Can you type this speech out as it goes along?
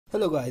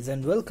Hello guys,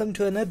 and welcome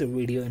to another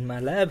video in my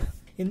lab.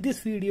 In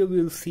this video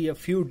we will see a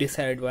few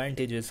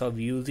disadvantages of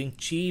using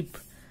cheap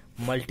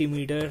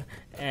multimeter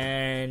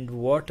and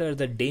what are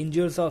the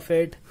dangers of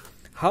it,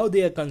 how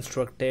they are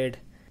constructed,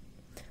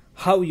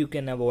 how you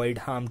can avoid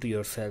harm to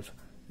yourself.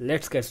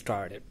 Let's get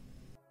started.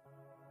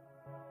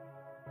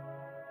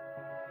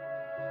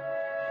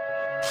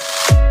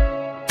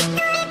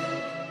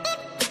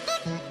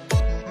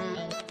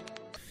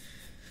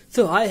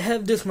 So I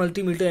have this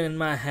multimeter in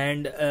my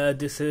hand.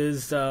 This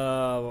is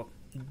the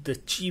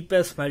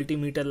cheapest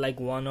multimeter, like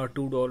 $1 or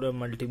 $2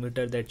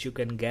 multimeter that you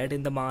can get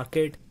in the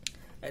market.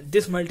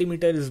 This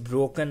multimeter is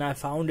broken. I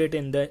found it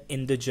in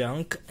the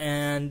junk,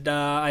 and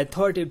I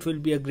thought it will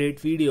be a great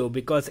video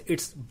because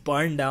it's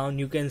burned down.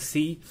 You can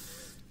see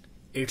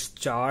it's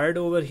charred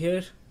over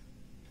here.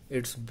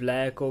 It's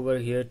black over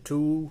here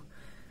too.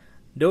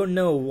 Don't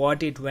know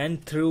what it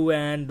went through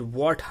and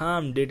what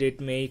harm did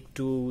it make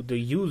to the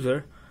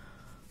user.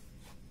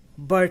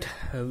 But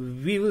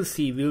we will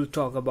see. We'll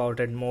talk about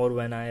it more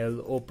when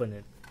I'll open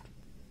it.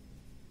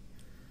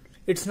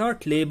 It's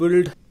not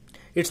labeled.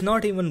 It's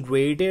not even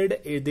rated.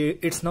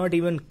 It's not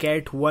even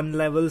Cat 1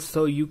 level,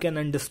 so you can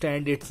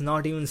understand it's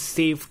not even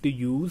safe to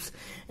use.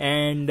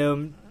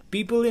 And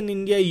people in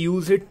India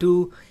use it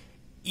to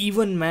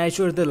even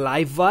measure the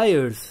live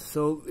wires.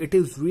 So it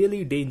is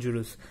really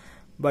dangerous.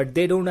 But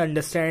they don't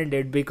understand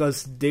it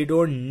because they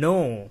don't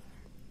know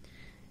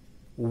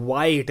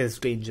why it is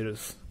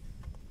dangerous.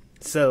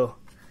 So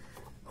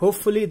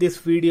hopefully this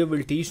video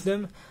will teach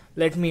them.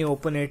 Let me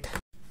open it.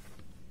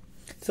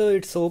 So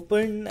it's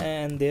open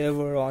and there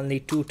were only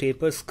 2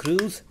 taper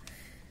screws,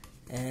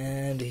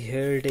 and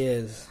here it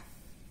is.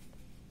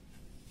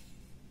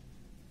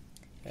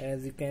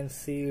 As you can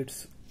see,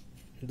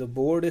 the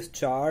board is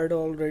charred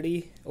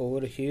already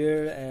over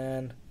here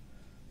and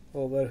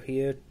over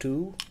here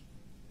too,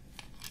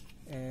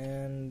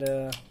 and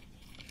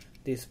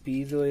this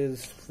piezo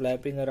is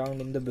flapping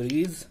around in the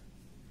breeze.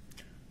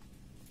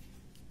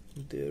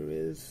 There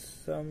is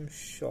some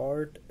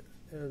short,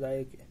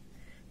 like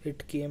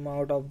it came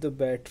out of the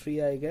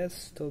battery, I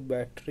guess. So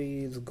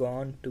battery is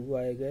gone too,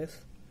 I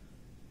guess.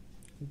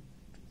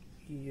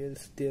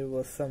 Yes, there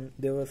were some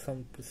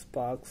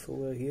sparks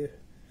over here.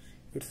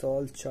 It's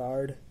all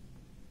charred.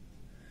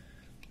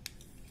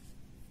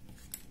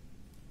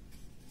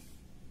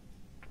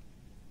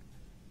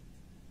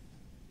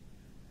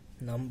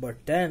 Number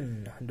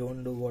 10.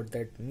 Don't know what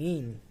that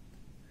means.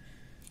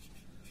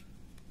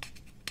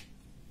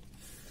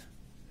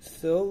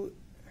 So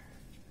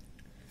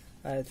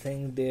I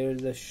think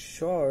there's a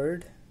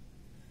short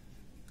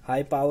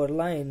high power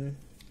line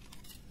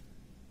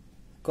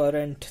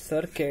current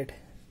circuit.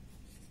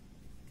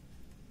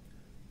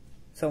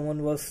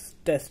 Someone was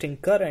testing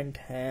current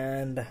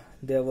and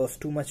there was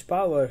too much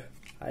power,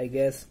 I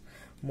guess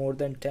more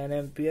than 10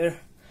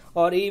 ampere,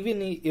 or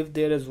even if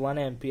there is 1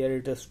 ampere,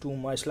 it is too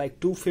much. Like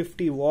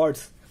 250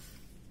 watts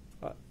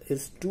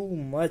is too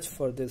much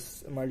for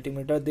this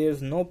multimeter. There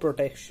is no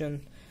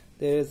protection.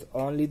 There is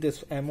only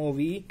this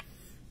MOV,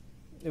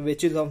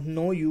 which is of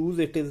no use.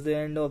 It is the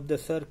end of the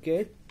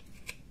circuit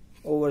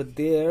over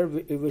there,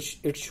 which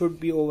it should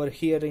be over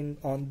here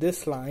on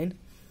this line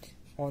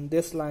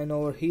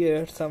over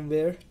here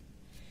somewhere,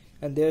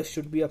 and there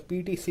should be a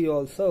PTC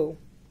also,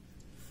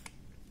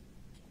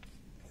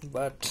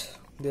 but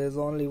there's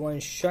only one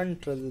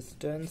shunt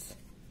resistance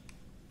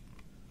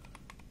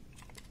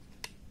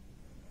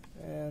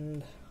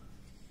and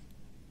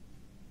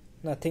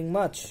nothing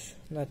much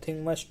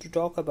to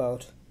talk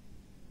about.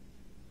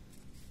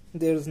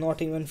 There's not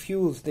even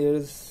fuse.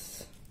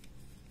 There's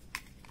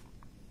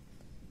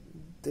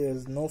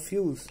no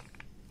fuse.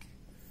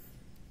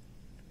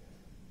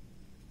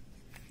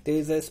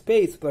 There's a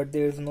space, but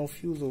there's no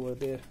fuse over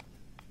there.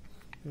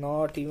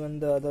 Not even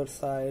the other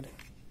side.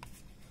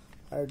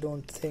 I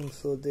don't think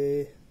so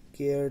they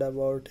cared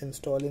about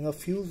installing a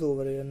fuse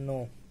over here.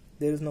 No,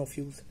 there is no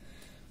fuse.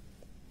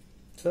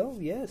 So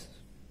yes,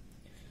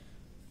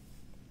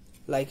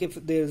 like if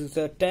there's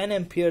a 10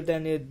 ampere,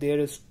 then there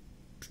is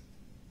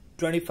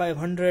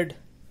 2500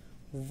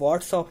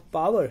 watts of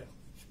power.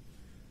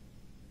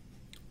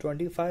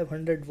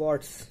 2500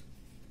 watts.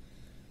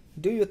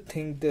 Do you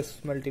think this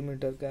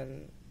multimeter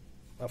can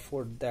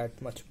afford that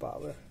much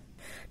power?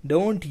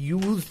 Don't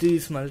use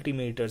these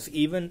multimeters.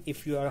 Even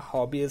if you are a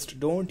hobbyist,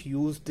 don't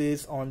use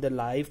this on the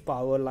live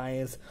power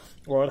lines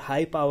or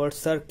high power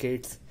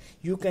circuits.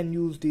 You can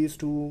use these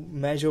to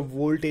measure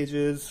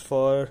voltages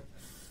for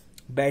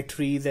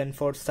batteries and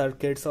for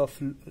circuits of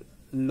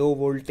low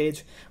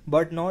voltage,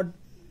 but not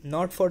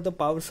for the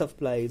power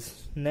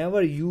supplies.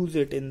 Never use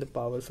it in the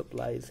power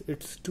supplies.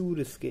 It's too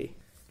risky.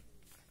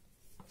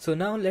 So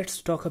now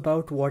let's talk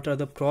about what are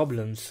the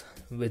problems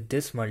with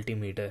this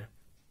multimeter.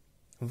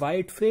 Why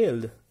it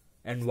failed,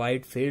 and why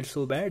it failed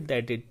so bad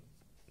that it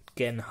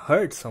can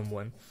hurt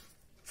someone.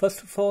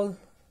 First of all,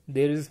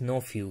 there is no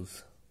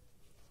fuse.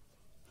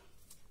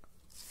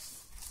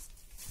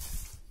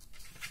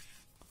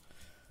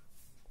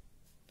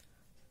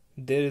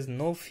 There is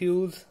no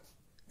fuse,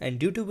 and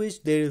due to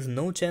which there is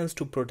no chance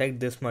to protect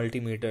this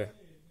multimeter.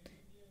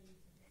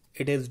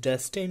 it is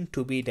destined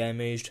to be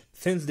damaged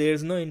since there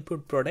is no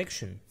input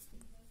protection.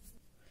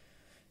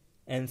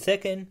 And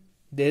second,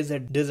 there is a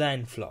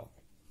design flaw.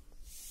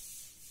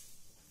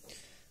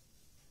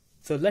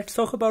 So let's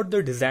talk about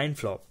the design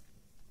flaw.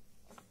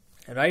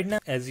 Right now,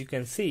 as you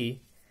can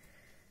see,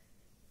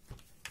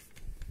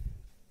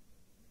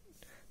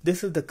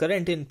 this is the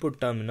current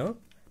input terminal,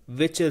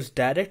 which is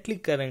directly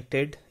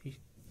connected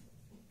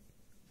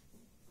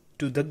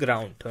to the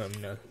ground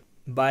terminal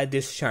by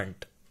this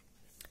shunt,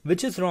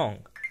 which is wrong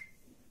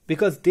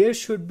because there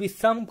should be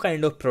some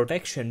kind of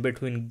protection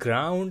between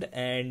ground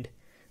and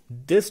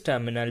this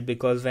terminal,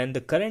 because when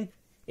the current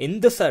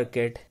in the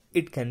circuit,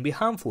 it can be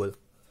harmful.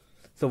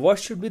 So what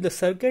should be the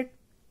circuit?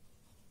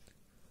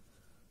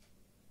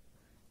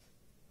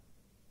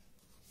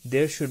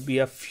 There should be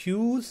a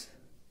fuse,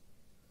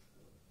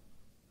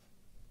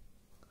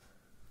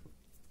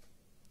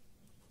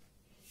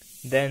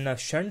 then a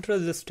shunt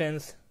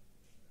resistance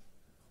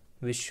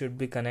which should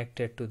be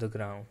connected to the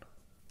ground.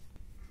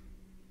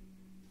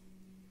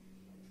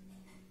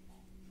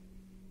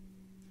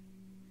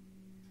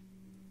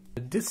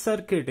 This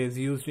circuit is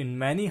used in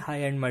many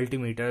high-end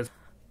multimeters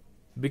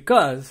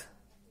because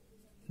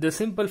the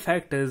simple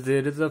fact is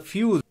there is a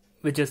fuse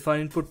which is for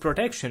input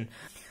protection,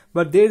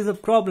 but there is a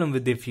problem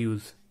with the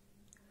fuse.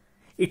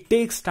 It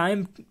takes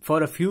time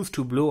for a fuse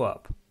to blow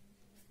up.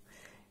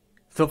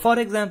 So for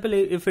example,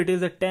 if it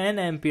is a 10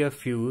 ampere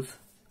fuse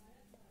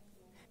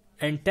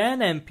and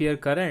 10 ampere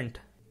current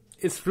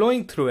is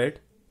flowing through it,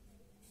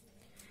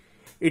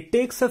 it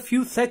takes a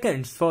few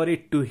seconds for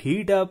it to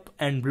heat up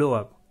and blow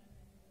up.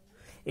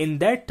 In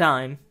that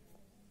time,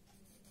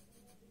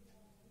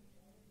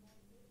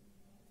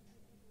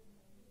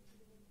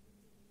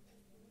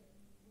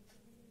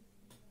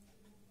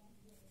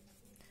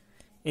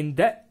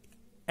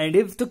 and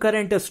if the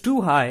current is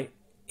too high,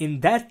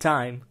 in that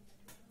time,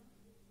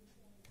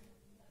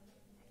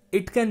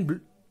 it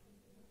can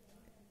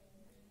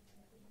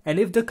and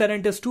if the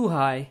current is too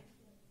high,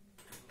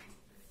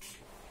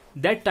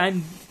 that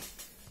time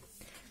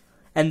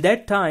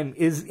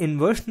is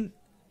inversely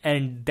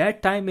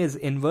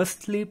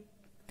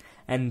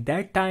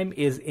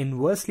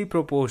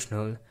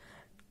proportional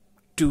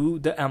to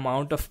the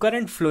amount of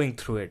current flowing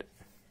through it.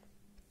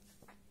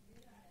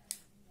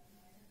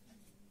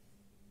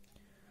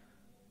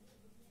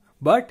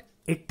 But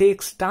it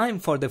takes time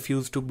for the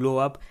fuse to blow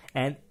up,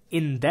 and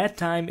in that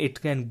time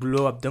it can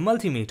blow up the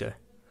multimeter.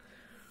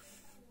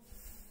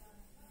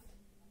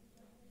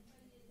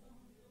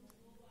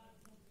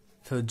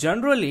 So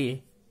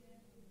generally,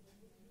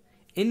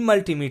 in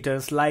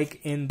multimeters,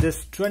 like in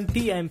this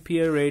 20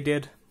 ampere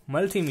rated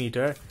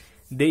multimeter,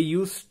 they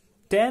use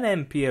 10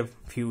 ampere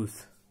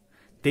fuse.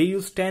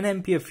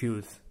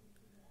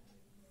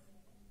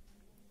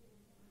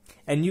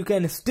 And you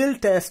can still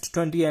test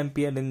 20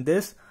 ampere in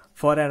this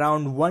for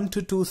around 1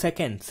 to 2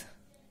 seconds.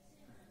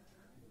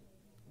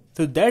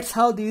 So that's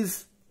how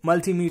these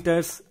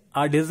multimeters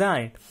are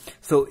designed.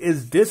 So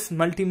is this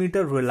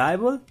multimeter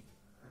reliable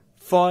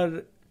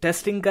for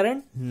testing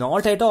current?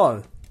 Not at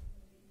all.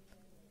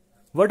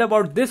 What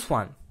about this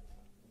one?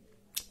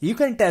 You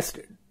can test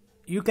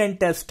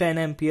 10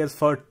 amperes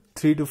for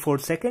 3 to 4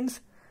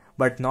 seconds,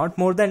 but not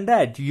more than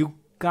that. You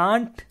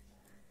can't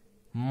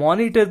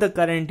monitor the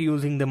current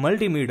using the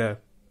multimeter.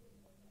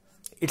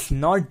 It's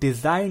not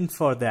designed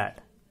for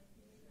that.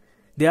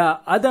 There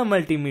are other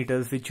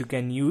multimeters which you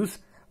can use,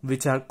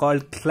 which are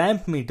called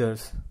clamp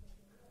meters.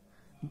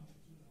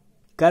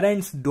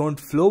 Currents don't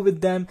flow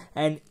with them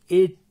and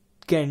it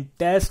can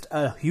test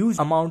a huge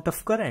amount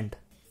of current.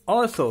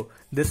 Also,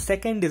 the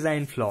second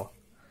design flaw.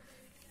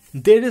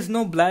 There is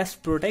no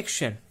blast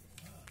protection.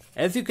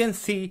 As you can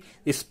see,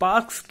 the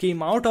sparks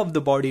came out of the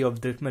body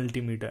of the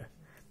multimeter.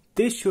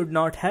 This should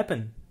not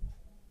happen.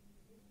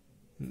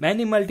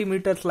 Many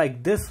multimeters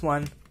like this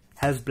one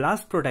has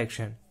blast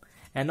protection,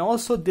 and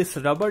also this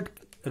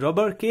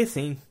rubber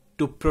casing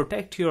to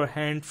protect your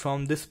hand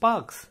from the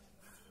sparks.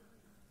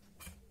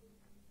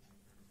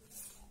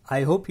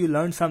 I hope you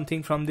learned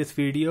something from this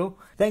video.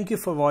 Thank you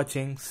for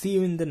watching. See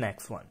you in the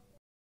next one.